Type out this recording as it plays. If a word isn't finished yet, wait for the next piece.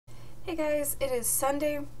Hey guys, it is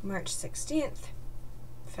Sunday, March 16th.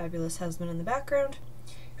 Fabulous husband in the background,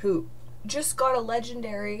 who just got a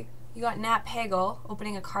legendary, you got Nat Pagel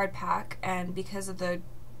opening a card pack, and because of the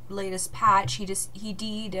latest patch, he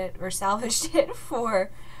D'd it, or salvaged it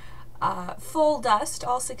for full dust,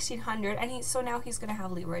 all 1600, and so now he's going to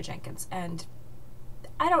have Leroy Jenkins, and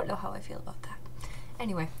I don't know how I feel about that.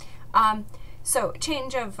 Anyway, so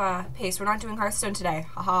change of pace. We're not doing Hearthstone today.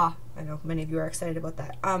 Haha. I know many of you are excited about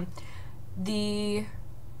that. The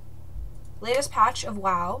latest patch of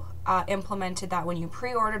WoW implemented that when you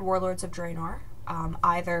pre-ordered Warlords of Draenor,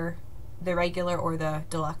 either the regular or the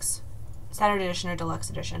deluxe, standard edition or deluxe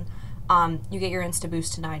edition, you get your Insta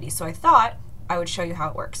boost to 90. So I thought I would show you how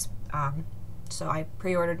it works. So I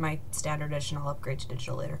pre-ordered my standard edition. I'll upgrade to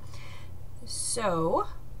digital later. So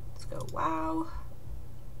let's go WoW.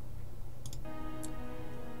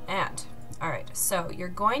 And, alright, so you're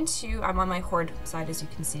going to, I'm on my Horde side as you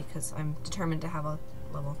can see because I'm determined to have a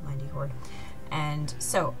level 90 Horde. And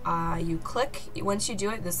so you click, once you do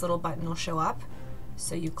it, this little button will show up.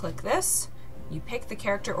 So you click this, you pick the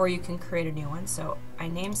character, or you can create a new one. So I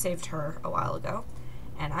name saved her a while ago.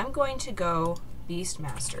 And I'm going to go Beast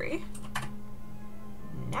Mastery.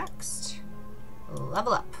 Next,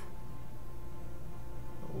 level up.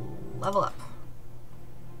 Level up.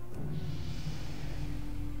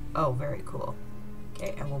 Oh, very cool.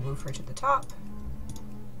 Okay, and we'll move her to the top.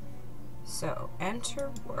 So,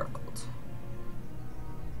 enter world.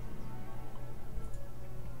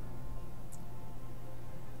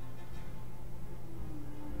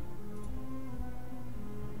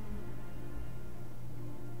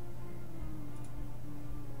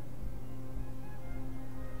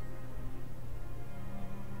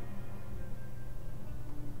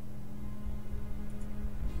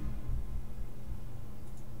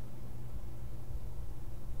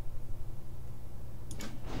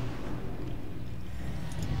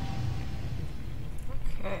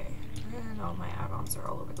 All my add-ons are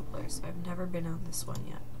all over the place. I've never been on this one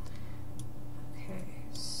yet. Okay,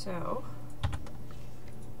 so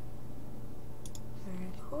very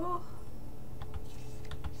cool.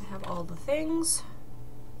 I have all the things.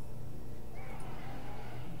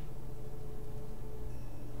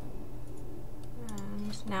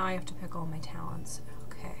 And now I have to pick all my talents.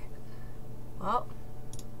 Okay. Well.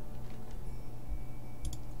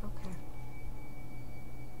 Okay.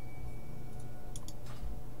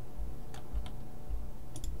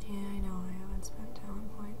 Yeah, I know, I haven't spent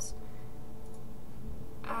talent points.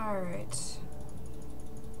 Alright.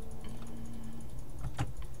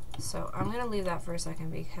 So, I'm gonna leave that for a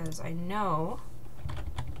second because I know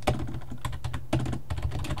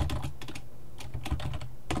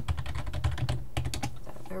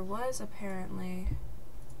that there was apparently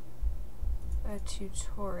a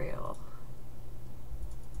tutorial.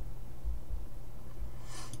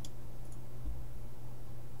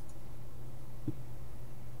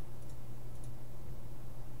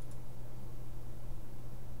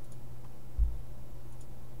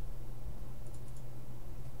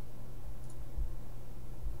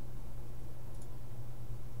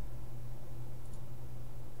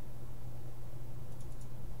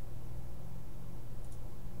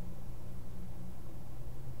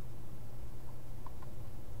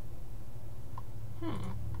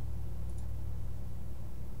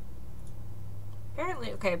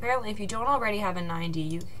 Apparently if you don't already have a 90,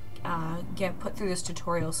 you get put through this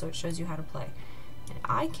tutorial so it shows you how to play. And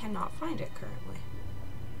I cannot find it currently.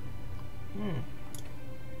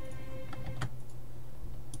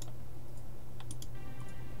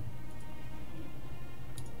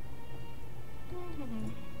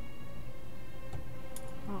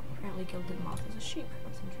 Oh, apparently Gilded Moth is a sheep.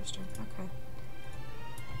 That's interesting. Okay.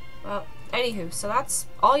 Well, anywho, so that's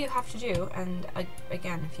all you have to do, and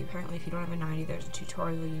again, if you don't have a 90, there's a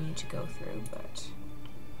tutorial you need to go through, but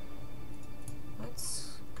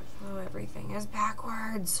let's go. Everything is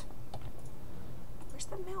backwards. Where's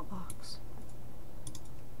the mailbox?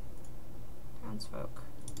 Townsfolk.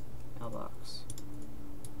 Mailbox.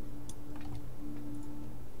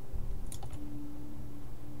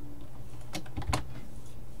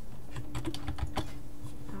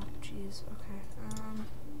 Oh, jeez, okay,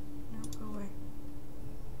 no, go away.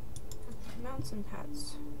 Mounts and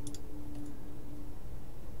pets.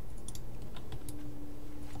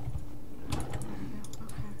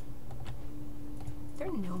 Okay. There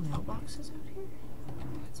are no mailboxes out here? Oh,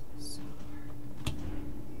 that's bizarre.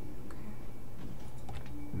 Okay.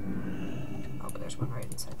 Oh, but there's one right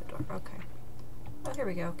inside the door. Okay. Oh, here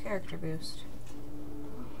we go. Character boost.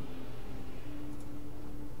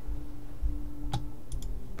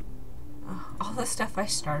 Oh, all the stuff I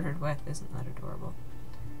started with. Isn't that adorable?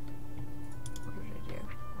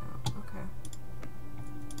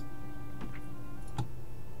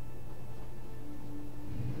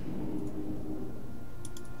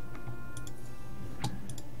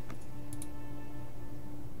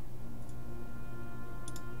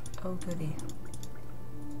 Oh goody.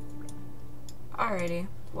 Alrighty,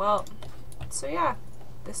 well, so yeah,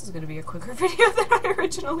 this is gonna be a quicker video than I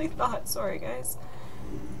originally thought. Sorry guys.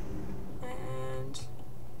 And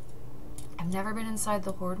I've never been inside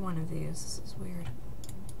the Horde one of these. This is weird.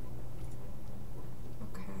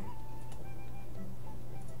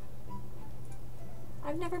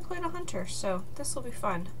 I've never played a hunter, so this will be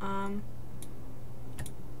fun. No.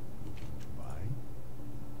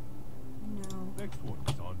 Next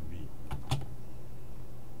one's on me.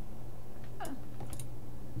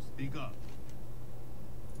 Speak up.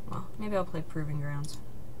 Well, maybe I'll play Proving Grounds.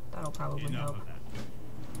 That'll probably help.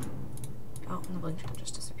 Oh, and the blink charm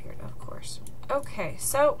just disappeared, of course. Okay,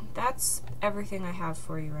 so that's everything I have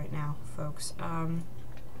for you right now, folks.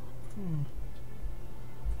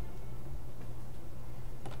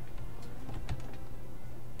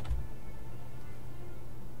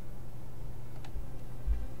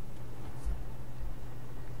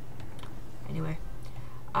 Anyway,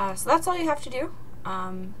 so that's all you have to do.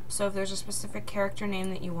 So if there's a specific character name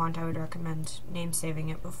that you want, I would recommend name saving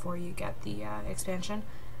it before you get the expansion.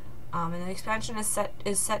 And the expansion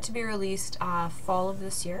is set to be released fall of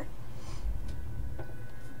this year.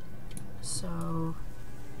 So,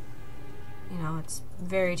 you know, it's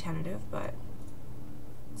very tentative, but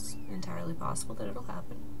it's entirely possible that it'll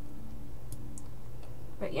happen.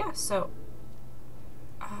 But yeah, so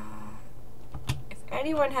if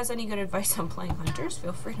anyone has any good advice on playing hunters,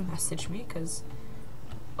 feel free to message me, because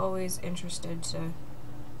always interested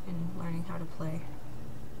in learning how to play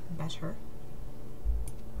better.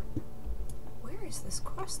 Where is this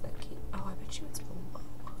quest that keep? Oh, I bet you it's below.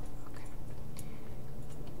 Okay.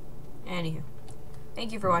 Anywho,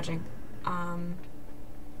 thank you for watching.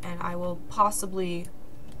 And I will possibly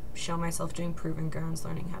show myself doing Proving Grounds,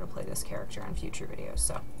 learning how to play this character on future videos.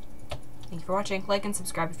 So, thank you for watching. Like and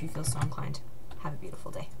subscribe if you feel so inclined. Have a beautiful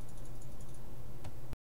day.